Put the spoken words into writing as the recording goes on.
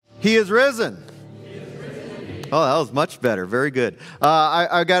He is risen. Oh, that was much better. Very good.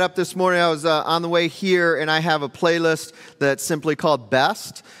 I got up this morning. I was on the way here, and I have a playlist that's simply called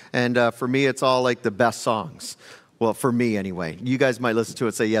Best. And for me, it's all like the best songs. Well, for me anyway. You guys might listen to it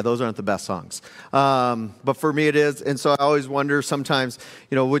and say, yeah, those aren't the best songs. But for me it is. And so I always wonder sometimes,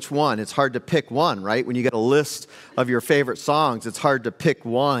 which one. It's hard to pick one, right? When you get a list of your favorite songs, it's hard to pick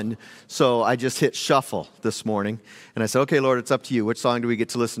one. So I just hit shuffle this morning. And I said, okay, Lord, it's up to you. Which song do we get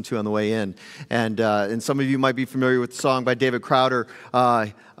to listen to on the way in? And some of you might be familiar with the song by David Crowder,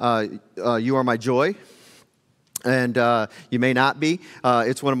 You Are My Joy. And you may not be.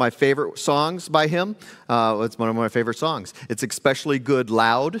 It's one of my favorite songs by him. It's one of my favorite songs. It's especially good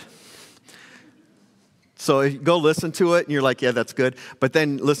loud. So if you go listen to it, and you're like, yeah, that's good. But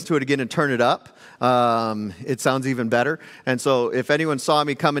then listen to it again and turn it up. It sounds even better. And so if anyone saw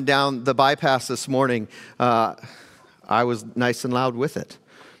me coming down the bypass this morning, I was nice and loud with it.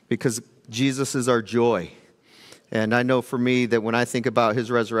 Because Jesus is our joy. And I know for me that when I think about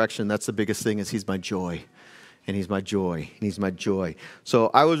his resurrection, that's the biggest thing is he's my joy. And he's my joy, and he's my joy.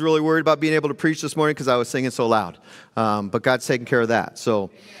 So I was really worried about being able to preach this morning because I was singing so loud. But God's taking care of that. So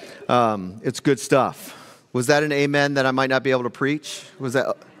it's good stuff. Was that an amen that I might not be able to preach? Was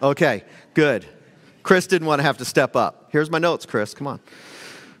that? Okay, good. Chris didn't want to have to step up. Here's my notes, Chris. Come on.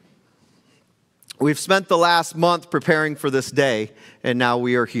 We've spent the last month preparing for this day, and now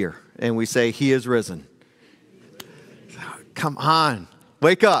we are here. And we say, he is risen. Come on.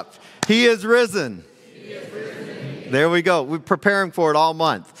 Wake up. He is risen. There we go. We're preparing for it all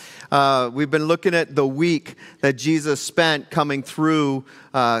month. We've been looking at the week that Jesus spent coming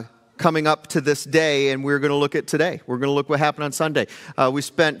up to this day, and we're going to look at today. We're going to look what happened on Sunday. We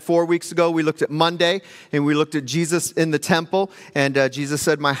spent 4 weeks ago, we looked at Monday, and we looked at Jesus in the temple, and Jesus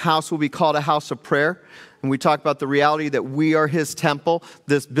said, my house will be called a house of prayer. And we talked about the reality that we are his temple.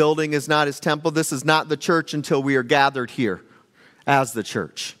 This building is not his temple. This is not the church until we are gathered here as the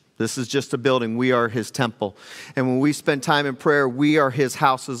church. This is just a building. We are his temple. And when we spend time in prayer, we are his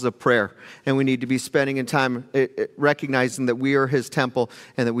houses of prayer. And we need to be spending in time recognizing that we are his temple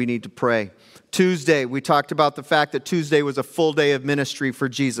and that we need to pray. Tuesday, we talked about the fact that Tuesday was a full day of ministry for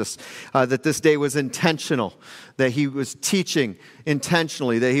Jesus, that this day was intentional, that he was teaching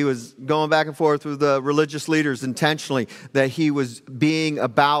intentionally, that he was going back and forth with the religious leaders intentionally, that he was being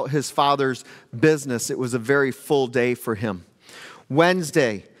about his Father's business. It was a very full day for him.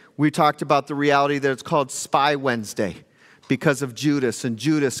 Wednesday, we talked about the reality that it's called Spy Wednesday because of Judas and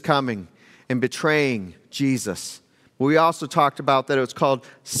Judas coming and betraying Jesus. We also talked about that it was called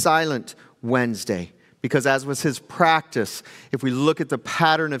Silent Wednesday because as was his practice, if we look at the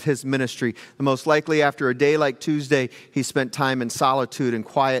pattern of his ministry, the most likely after a day like Tuesday, he spent time in solitude and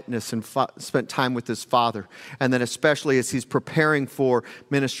quietness and spent time with his Father. And then especially as he's preparing for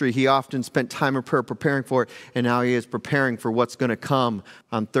ministry, he often spent time in prayer preparing for it, and now he is preparing for what's going to come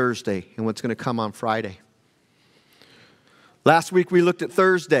on Thursday and what's going to come on Friday. Last week we looked at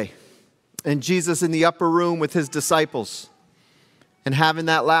Thursday and Jesus in the upper room with his disciples and having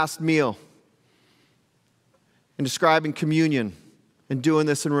that last meal. And describing communion and doing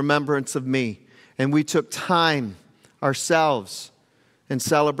this in remembrance of me. And we took time ourselves and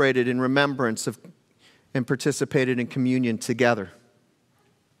celebrated in remembrance of and participated in communion together.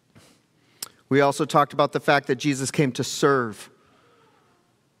 We also talked about the fact that Jesus came to serve.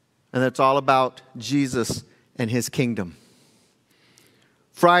 And that's all about Jesus and his kingdom.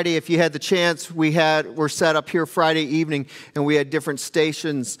 Friday, if you had the chance, we're set up here Friday evening and we had different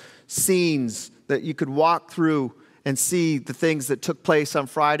stations, scenes, that you could walk through and see the things that took place on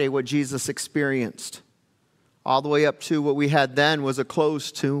Friday, what Jesus experienced. All the way up to what we had then was a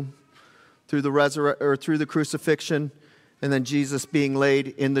closed tomb through the crucifixion, and then Jesus being laid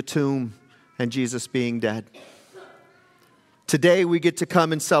in the tomb and Jesus being dead. Today we get to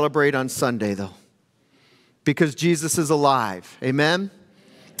come and celebrate on Sunday though, because Jesus is alive. Amen?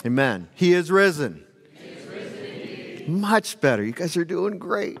 Amen. He is risen. He is risen indeed. Much better. You guys are doing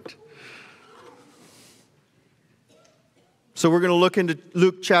great. So we're going to look into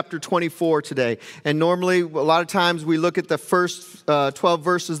Luke chapter 24 today. And normally, a lot of times we look at the first 12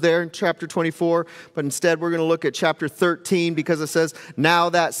 verses there in chapter 24. But instead, we're going to look at chapter 13 because it says, now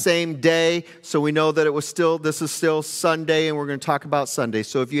that same day. So we know that this is still Sunday, and we're going to talk about Sunday.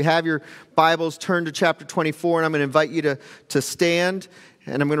 So if you have your Bibles, turn to chapter 24, and I'm going to invite you to stand.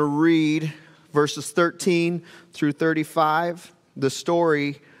 And I'm going to read verses 13 through 35, the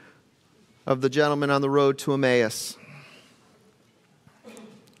story of the gentleman on the road to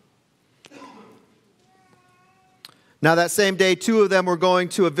Now that same day, two of them were going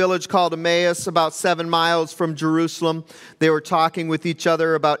to a village called Emmaus, about 7 miles from Jerusalem. They were talking with each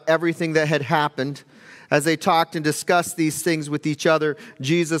other about everything that had happened. As they talked and discussed these things with each other,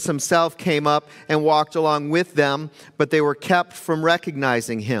 Jesus himself came up and walked along with them, but they were kept from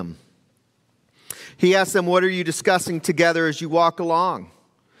recognizing him. He asked them, "What are you discussing together as you walk along?"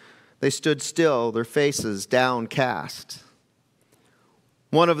 They stood still, their faces downcast.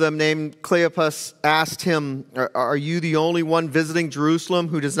 One of them, named Cleopas, asked him, "Are you the only one visiting Jerusalem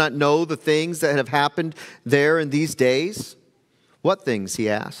who does not know the things that have happened there in these days?" "What things?" he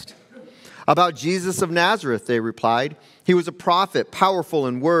asked. "About Jesus of Nazareth," they replied. "He was a prophet, powerful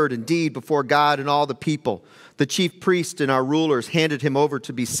in word and deed before God and all the people. The chief priests and our rulers handed him over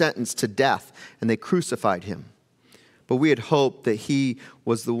to be sentenced to death, and they crucified him. But we had hoped that he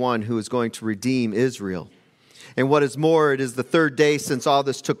was the one who was going to redeem Israel. And what is more, it is the third day since all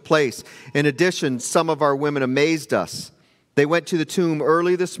this took place. In addition, some of our women amazed us. They went to the tomb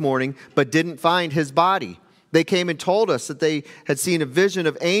early this morning, but didn't find his body. They came and told us that they had seen a vision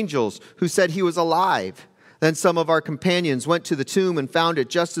of angels who said he was alive. Then some of our companions went to the tomb and found it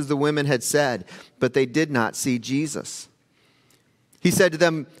just as the women had said, but they did not see Jesus." He said to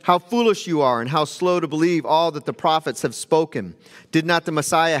them, "How foolish you are, and how slow to believe all that the prophets have spoken. Did not the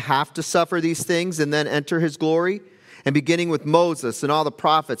Messiah have to suffer these things and then enter his glory?" And beginning with Moses and all the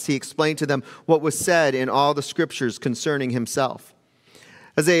prophets, he explained to them what was said in all the scriptures concerning himself.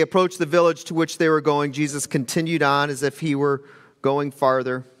 As they approached the village to which they were going, Jesus continued on as if he were going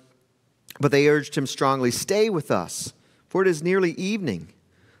farther. But they urged him strongly, "Stay with us, for it is nearly evening.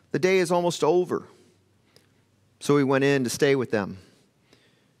 The day is almost over." So he went in to stay with them.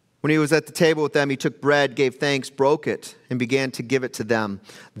 When he was at the table with them, he took bread, gave thanks, broke it, and began to give it to them.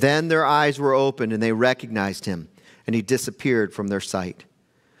 Then their eyes were opened, and they recognized him, and he disappeared from their sight.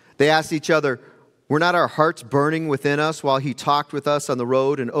 They asked each other, "Were not our hearts burning within us while he talked with us on the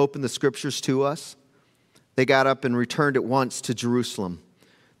road and opened the scriptures to us?" They got up and returned at once to Jerusalem.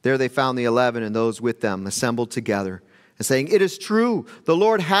 There they found the 11 and those with them assembled together, and saying, "It is true, the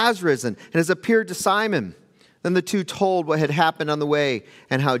Lord has risen and has appeared to Simon." Then the two told what had happened on the way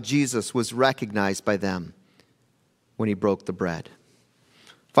and how Jesus was recognized by them when he broke the bread.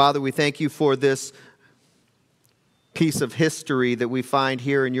 Father, we thank you for this piece of history that we find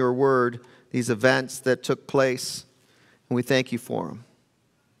here in your word, these events that took place, and we thank you for them.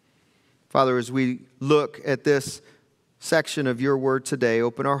 Father, as we look at this section of your word today,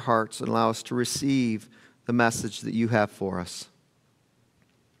 open our hearts and allow us to receive the message that you have for us.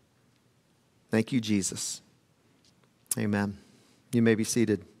 Thank you, Jesus. Amen. You may be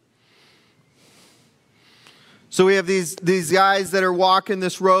seated. So we have these guys that are walking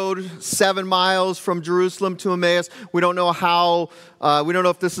this road 7 miles from Jerusalem to Emmaus. We don't know we don't know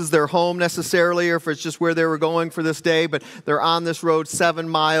if this is their home necessarily or if it's just where they were going for this day, but they're on this road 7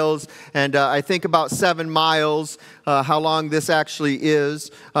 miles. And I think about 7 miles, how long this actually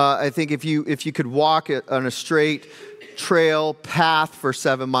is. I think if you could walk it on a straight trail path for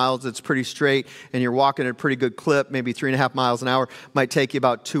 7 miles, it's pretty straight, and you're walking at a pretty good clip, maybe 3.5 miles an hour, might take you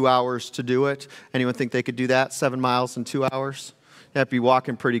about 2 hours to do it. Anyone think they could do that, 7 miles in 2 hours? You have to be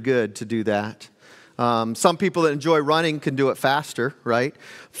walking pretty good to do that. Some people that enjoy running can do it faster, right?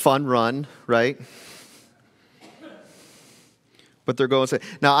 Fun run, right? But they're going to say,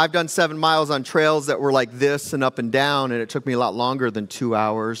 now I've done 7 miles on trails that were like this and up and down, and it took me a lot longer than 2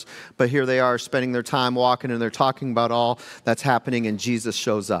 hours. But here they are spending their time walking, and they're talking about all that's happening, and Jesus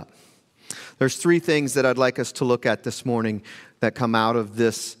shows up. There's 3 things that I'd like us to look at this morning that come out of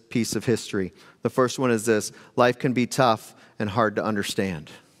this piece of history. The first one is this: life can be tough and hard to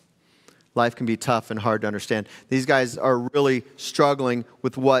understand. Life can be tough and hard to understand. These guys are really struggling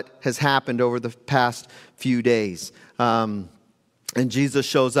with what has happened over the past few days. And Jesus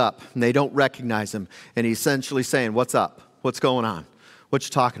shows up, and they don't recognize him. And he's essentially saying, "What's up? What's going on? What you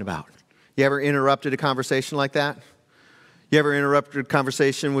talking about?" You ever interrupted a conversation like that? You ever interrupted a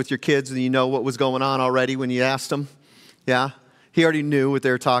conversation with your kids and you know what was going on already when you asked them? Yeah? He already knew what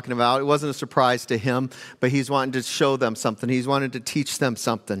they were talking about. It wasn't a surprise to him, but he's wanting to show them something. He's wanting to teach them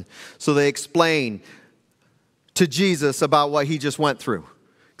something. So they explain to Jesus about what he just went through.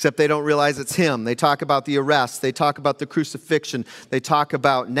 Except they don't realize it's him. They talk about the arrest. They talk about the crucifixion. They talk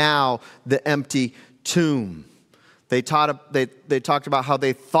about now the empty tomb. They talked about how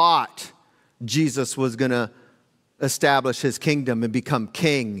they thought Jesus was going to establish his kingdom and become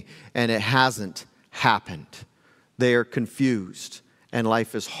king, and it hasn't happened. They are confused, and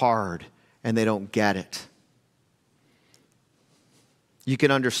life is hard, and they don't get it. You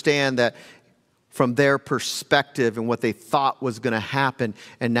can understand that from their perspective and what they thought was going to happen,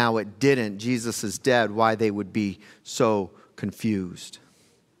 and now it didn't. Jesus is dead. Why they would be so confused.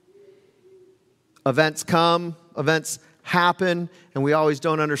 Events come, events happen, and we always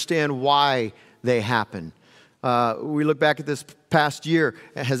don't understand why they happen. We look back at this past year.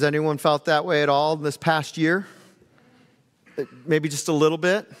 Has anyone felt that way at all this past year? Maybe just a little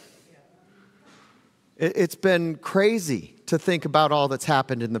bit? It's been crazy to think about all that's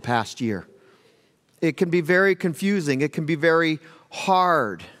happened in the past year. It can be very confusing. It can be very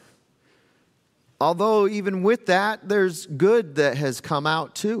hard. Although even with that, there's good that has come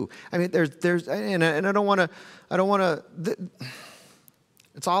out too. I mean, there's, and I don't want to.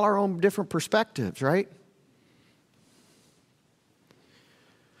 It's all our own different perspectives, right?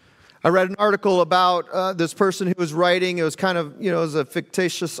 I read an article about this person who was writing. It was kind of, it was a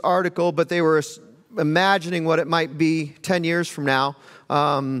fictitious article, but they were imagining what it might be 10 years from now.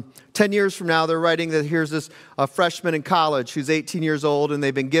 10 years from now, they're writing that here's this freshman in college who's 18 years old, and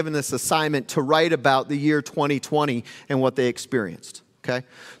they've been given this assignment to write about the year 2020 and what they experienced. Okay?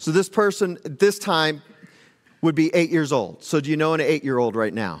 So this person at this time would be 8 years old. So do you know an 8-year-old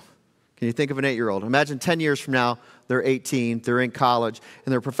right now? Can you think of an 8-year-old? Imagine 10 years from now, they're 18, they're in college,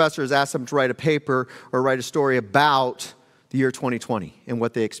 and their professor has asked them to write a paper or write a story about the year 2020 and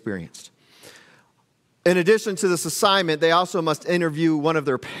what they experienced. In addition to this assignment, they also must interview one of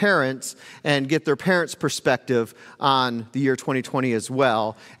their parents and get their parents' perspective on the year 2020 as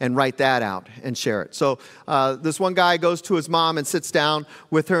well, and write that out and share it. So this one guy goes to his mom and sits down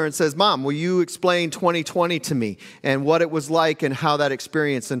with her and says, "Mom, will you explain 2020 to me and what it was like and how that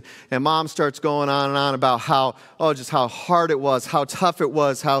experience?" And mom starts going on and on about just how hard it was, how tough it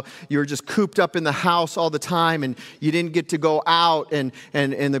was, how you were just cooped up in the house all the time and you didn't get to go out, and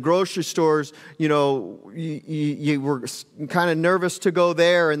the grocery stores, you were kind of nervous to go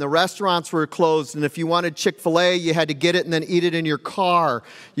there, and the restaurants were closed, and if you wanted Chick-fil-A, you had to get it and then eat it in your car.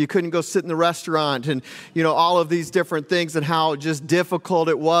 You couldn't go sit in the restaurant, and all of these different things, and how just difficult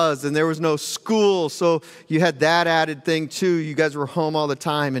it was, and there was no school, so you had that added thing too. You guys were home all the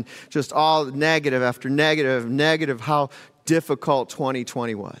time, and just all negative after negative, how difficult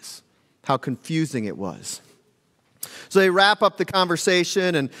 2020 was, how confusing it was. So they wrap up the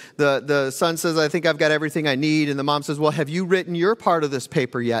conversation, and the son says, "I think I've got everything I need." And the mom says, "Well, have you written your part of this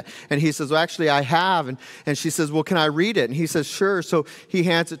paper yet?" And he says, "Well, actually, I have." And she says, "Well, can I read it?" And he says, "Sure." So he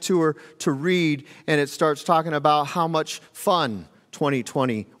hands it to her to read, and it starts talking about how much fun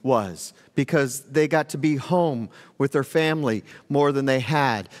 2020 was, because they got to be home with their family more than they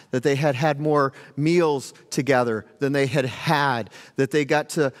had, that they had more meals together than they had, that they got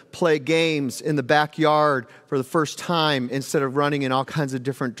to play games in the backyard for the first time instead of running in all kinds of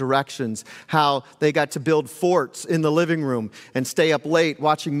different directions, how they got to build forts in the living room and stay up late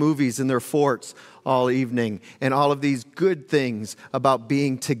watching movies in their forts all evening, and all of these good things about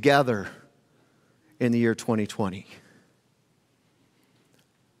being together in the year 2020.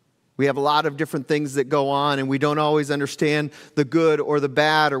 We have a lot of different things that go on, and we don't always understand the good or the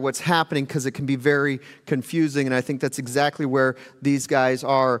bad or what's happening, because it can be very confusing. And I think that's exactly where these guys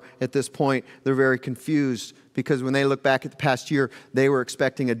are at this point. They're very confused, because when they look back at the past year, they were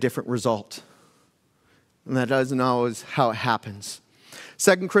expecting a different result. And that isn't always how it happens.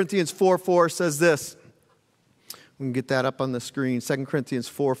 2 Corinthians 4:4 says this. We can get that up on the screen. 2 Corinthians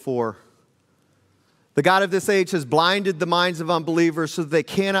 4:4. "The God of this age has blinded the minds of unbelievers so that they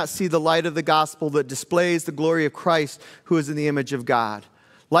cannot see the light of the gospel that displays the glory of Christ, who is in the image of God."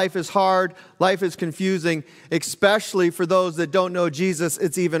 Life is hard. Life is confusing, especially for those that don't know Jesus.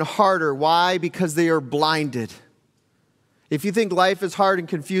 It's even harder. Why? Because they are blinded. If you think life is hard and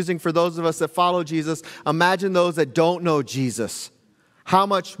confusing for those of us that follow Jesus, imagine those that don't know Jesus. How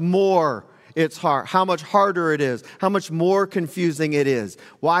much more it's hard, how much harder it is, how much more confusing it is.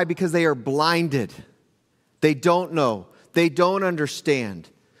 Why? Because they are blinded. They don't know. They don't understand.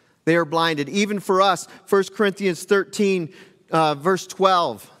 They are blinded. Even for us, 1 Corinthians 13, verse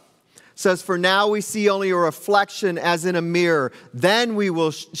 12 says, "For now we see only a reflection as in a mirror. Then we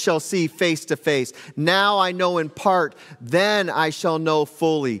shall see face to face. Now I know in part. Then I shall know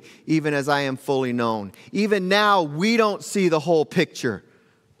fully, even as I am fully known." Even now, we don't see the whole picture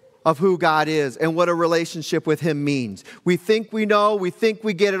of who God is and what a relationship with Him means. We think we know, we think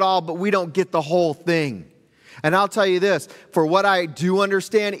we get it all, but we don't get the whole thing. And I'll tell you this, for what I do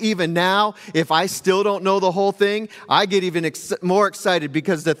understand, even now, if I still don't know the whole thing, I get even more excited,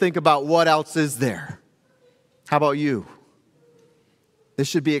 because to think about what else is there. How about you? This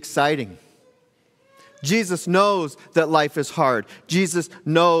should be exciting. Jesus knows that life is hard. Jesus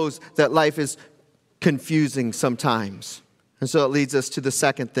knows that life is confusing sometimes. And so it leads us to the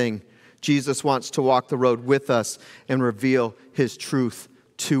second thing. Jesus wants to walk the road with us and reveal his truth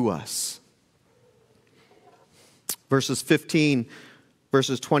to us. Verses 15,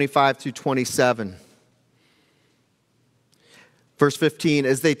 verses 25 through 27. Verse 15,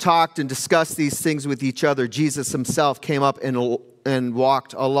 as they talked and discussed these things with each other, Jesus himself came up and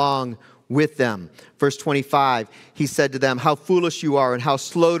walked along with them. Verse 25, he said to them, how foolish you are and how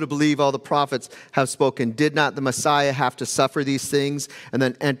slow to believe all the prophets have spoken. Did not the Messiah have to suffer these things and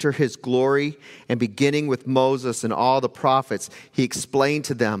then enter his glory? And beginning with Moses and all the prophets, he explained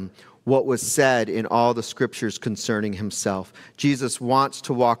to them what was said in all the scriptures concerning himself. Jesus wants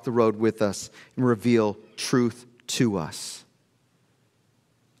to walk the road with us and reveal truth to us.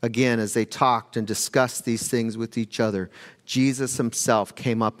 Again, as they talked and discussed these things with each other, Jesus himself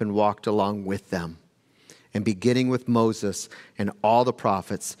came up and walked along with them. And beginning with Moses and all the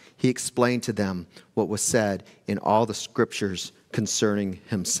prophets, he explained to them what was said in all the scriptures concerning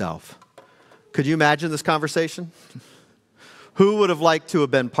himself. Could you imagine this conversation? Who would have liked to have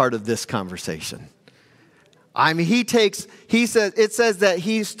been part of this conversation? I mean, it says that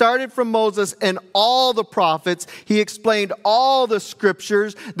he started from Moses and all the prophets. He explained all the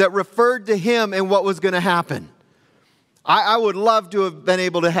scriptures that referred to him and what was going to happen. I would love to have been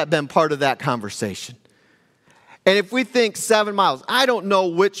able to have been part of that conversation. And if we think 7 miles, I don't know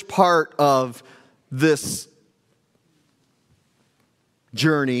which part of this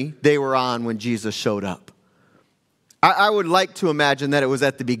journey they were on when Jesus showed up. I would like to imagine that it was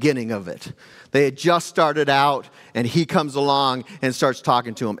at the beginning of it. They had just started out, and he comes along and starts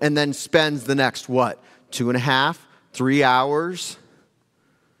talking to them, and then spends the next, 2.5, 3 hours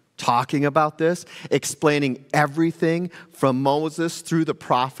talking about this, explaining everything from Moses through the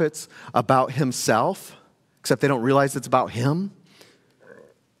prophets about himself, except they don't realize it's about him.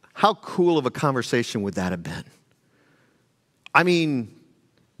 How cool of a conversation would that have been? I mean,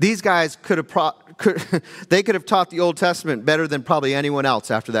 these guys could have taught the Old Testament better than probably anyone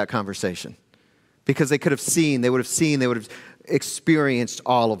else after that conversation. Because they would have experienced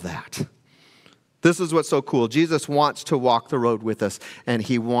all of that. This is what's so cool. Jesus wants to walk the road with us, and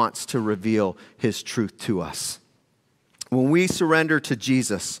he wants to reveal his truth to us. When we surrender to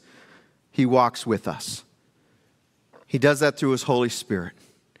Jesus, he walks with us. He does that through his Holy Spirit,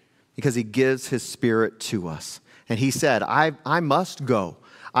 because he gives his Spirit to us. And he said, I must go.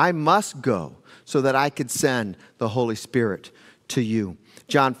 I must go so that I could send the Holy Spirit to you.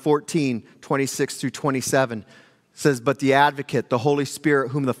 John 14, 26 through 27 says, but the advocate, the Holy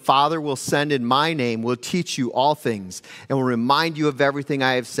Spirit, whom the Father will send in my name, will teach you all things and will remind you of everything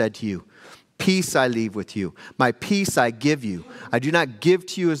I have said to you. Peace I leave with you. My peace I give you. I do not give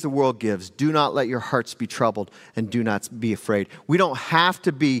to you as the world gives. Do not let your hearts be troubled and do not be afraid. We don't have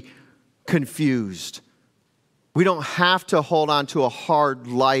to be confused. We don't have to hold on to a hard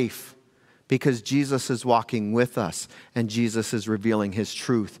life, because Jesus is walking with us and Jesus is revealing his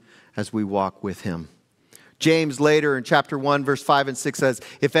truth as we walk with him. James later in chapter 1, verse 5 and 6 says,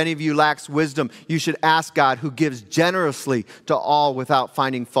 if any of you lacks wisdom, you should ask God, who gives generously to all without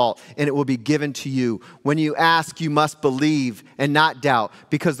finding fault, and it will be given to you. When you ask, you must believe and not doubt,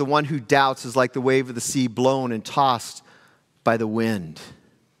 because the one who doubts is like the wave of the sea blown and tossed by the wind.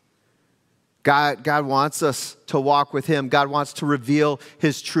 God wants us to walk with him. God wants to reveal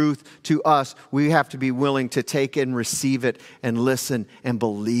his truth to us. We have to be willing to take it and receive it and listen and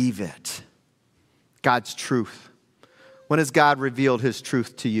believe it. God's truth. When has God revealed his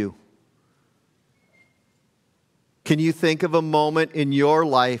truth to you? Can you think of a moment in your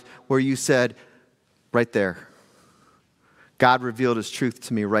life where you said, right there, God revealed his truth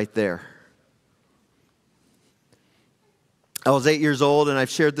to me right there? I was 8 years old, and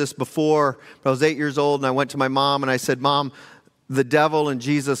I've shared this before, but I was 8 years old, and I went to my mom, and I said, Mom, the devil and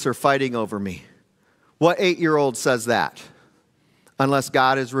Jesus are fighting over me. What 8-year-old says that? Unless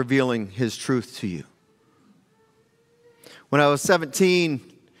God is revealing his truth to you. When I was 17,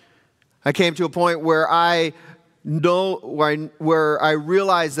 I came to a point where I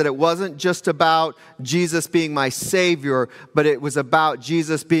realized that it wasn't just about Jesus being my Savior, but it was about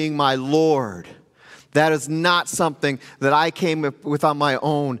Jesus being my Lord. That is not something that I came up with on my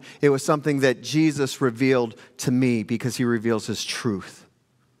own. It was something that Jesus revealed to me because he reveals his truth.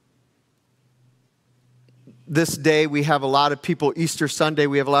 This day we have a lot of people, Easter Sunday,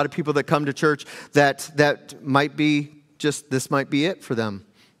 we have a lot of people that come to church that might be this might be it for them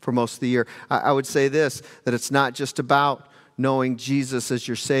for most of the year. I would say this, that it's not just about knowing Jesus as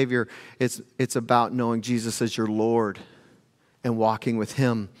your Savior. It's about knowing Jesus as your Lord and walking with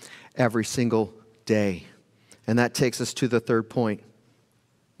him every single day. And that takes us to the third point.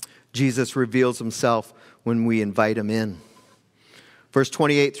 Jesus reveals himself when we invite him in. Verse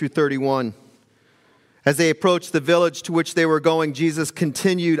 28 through 31. As they approached the village to which they were going, Jesus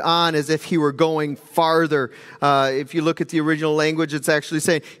continued on as if he were going farther. If you look at the original language, it's actually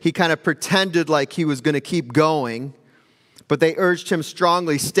saying he kind of pretended like he was going to keep going. But they urged him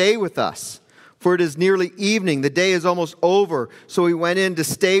strongly, "Stay with us, for it is nearly evening. The day is almost over." So he went in to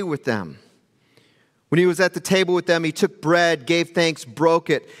stay with them. When he was at the table with them, he took bread, gave thanks, broke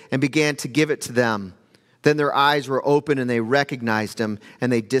it, and began to give it to them. Then their eyes were open and they recognized him,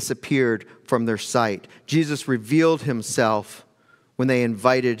 and they disappeared from their sight. Jesus revealed himself when they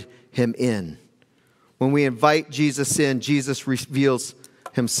invited him in. When we invite Jesus in, Jesus reveals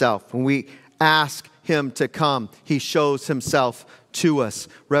himself. When we ask him to come, he shows himself to us.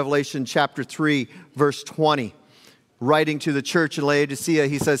 Revelation chapter 3, verse 20. Writing to the church in Laodicea,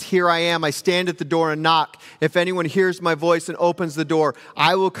 he says, "Here I am, I stand at the door and knock. If anyone hears my voice and opens the door,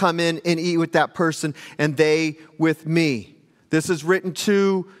 I will come in and eat with that person and they with me." This is written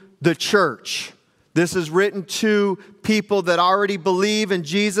to the church. This is written to people that already believe in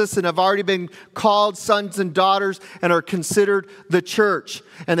Jesus and have already been called sons and daughters and are considered the church.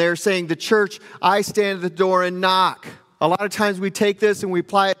 And they're saying, "The church, I stand at the door and knock." A lot of times we take this and we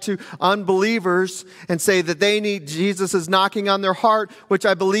apply it to unbelievers and say that they need, Jesus is knocking on their heart, which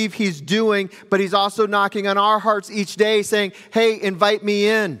I believe he's doing, but he's also knocking on our hearts each day saying, "Hey, invite me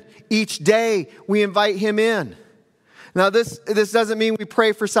in." Each day we invite him in. Now this doesn't mean we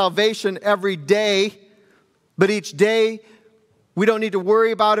pray for salvation every day, but each day we don't need to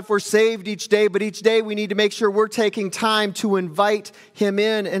worry about if we're saved each day, but each day we need to make sure we're taking time to invite him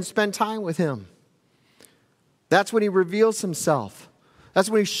in and spend time with him. That's when he reveals himself. That's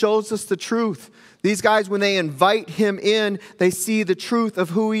when he shows us the truth. These guys, when they invite him in, they see the truth of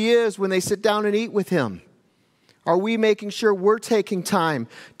who he is when they sit down and eat with him. Are we making sure we're taking time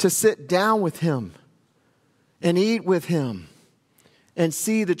to sit down with him and eat with him and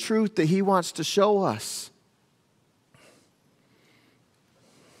see the truth that he wants to show us?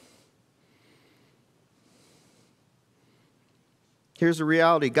 Here's the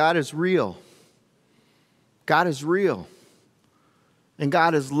reality. God is real. God is real, and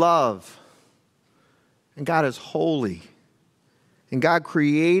God is love, and God is holy, and God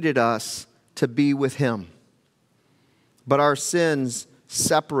created us to be with him. But our sins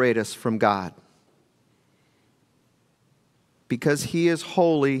separate us from God. Because he is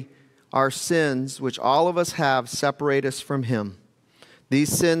holy, our sins, which all of us have, separate us from him.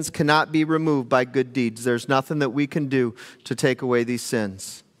 These sins cannot be removed by good deeds. There's nothing that we can do to take away these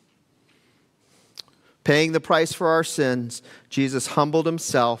sins. Paying the price for our sins, Jesus humbled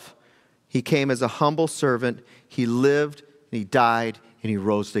himself. He came as a humble servant. He lived, and he died, and he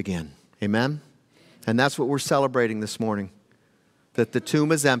rose again. Amen? And that's what we're celebrating this morning. That the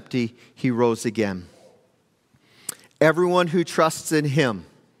tomb is empty, he rose again. Everyone who trusts in him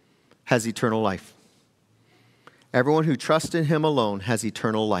has eternal life. Everyone who trusts in him alone has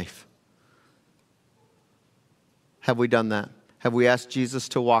eternal life. Have we done that? Have we asked Jesus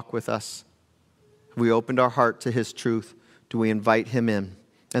to walk with us? Have we opened our heart to his truth? Do we invite him in?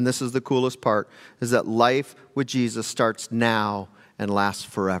 And this is the coolest part, is that life with Jesus starts now and lasts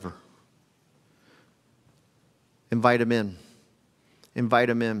forever. Invite him in. Invite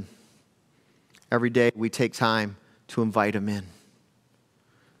him in. Every day we take time to invite him in.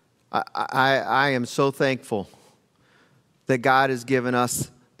 I am so thankful that God has given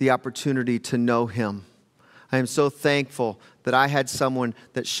us the opportunity to know him. I am so thankful that I had someone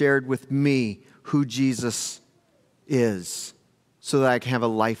that shared with me who Jesus is so that I can have a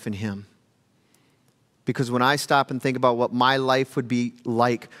life in him. Because when I stop and think about what my life would be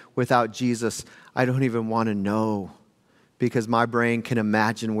like without Jesus, I don't even want to know, because my brain can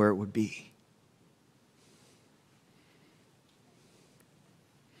imagine where it would be.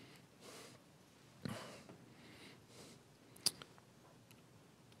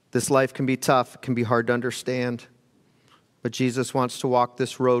 This life can be tough, it can be hard to understand, but Jesus wants to walk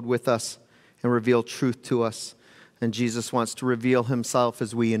this road with us and reveal truth to us. And Jesus wants to reveal himself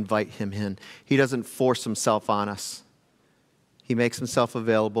as we invite him in. He doesn't force himself on us. He makes himself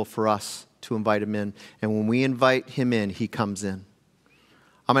available for us to invite him in. And when we invite him in, he comes in.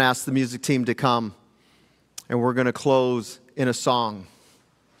 I'm going to ask the music team to come, and we're going to close in a song.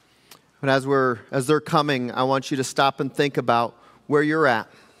 But as they're coming, I want you to stop and think about where you're at.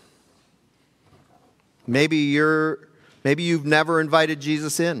 Maybe you've never invited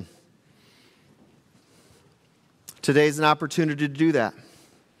Jesus in. Today's an opportunity to do that.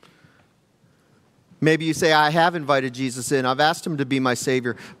 Maybe you say, I have invited Jesus in. I've asked him to be my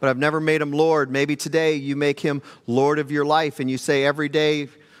Savior, but I've never made him Lord. Maybe today you make him Lord of your life, and you say every day,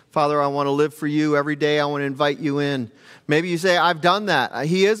 Father, I want to live for you. Every day I want to invite you in. Maybe you say, I've done that.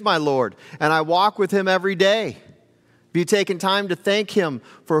 He is my Lord, and I walk with him every day. Have you taken time to thank him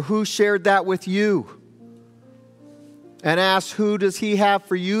for who shared that with you? And ask, who does he have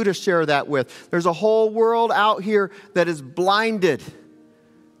for you to share that with? There's a whole world out here that is blinded,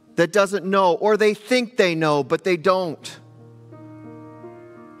 that doesn't know, or they think they know, but they don't.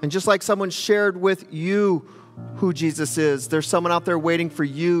 And just like someone shared with you who Jesus is, there's someone out there waiting for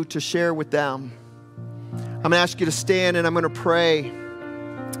you to share with them. I'm going to ask you to stand and I'm going to pray.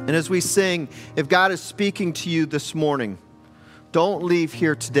 And as we sing, if God is speaking to you this morning, don't leave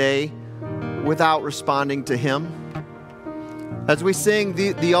here today without responding to him. As we sing,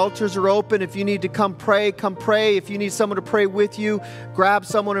 the altars are open. If you need to come pray, come pray. If you need someone to pray with you, grab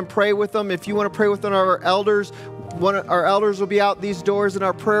someone and pray with them. If you want to pray with one of our elders, our elders will be out these doors in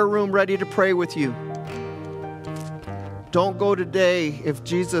our prayer room ready to pray with you. Don't go today if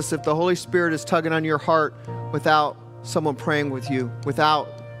the Holy Spirit is tugging on your heart without someone praying with you, without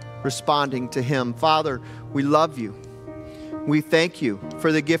responding to him. Father, we love you. We thank you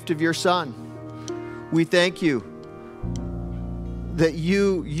for the gift of your Son. We thank you that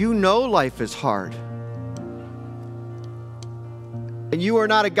you know life is hard. And you are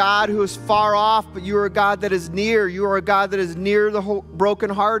not a God who is far off, but you are a God that is near. You are a God that is near the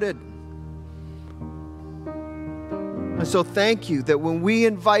brokenhearted. And so thank you that when we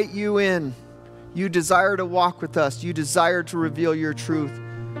invite you in, you desire to walk with us. You desire to reveal your truth.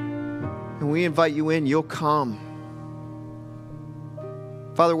 And we invite you in, you'll come.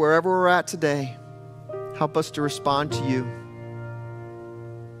 Father, wherever we're at today, help us to respond to you.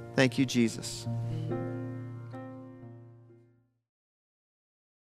 Thank you, Jesus.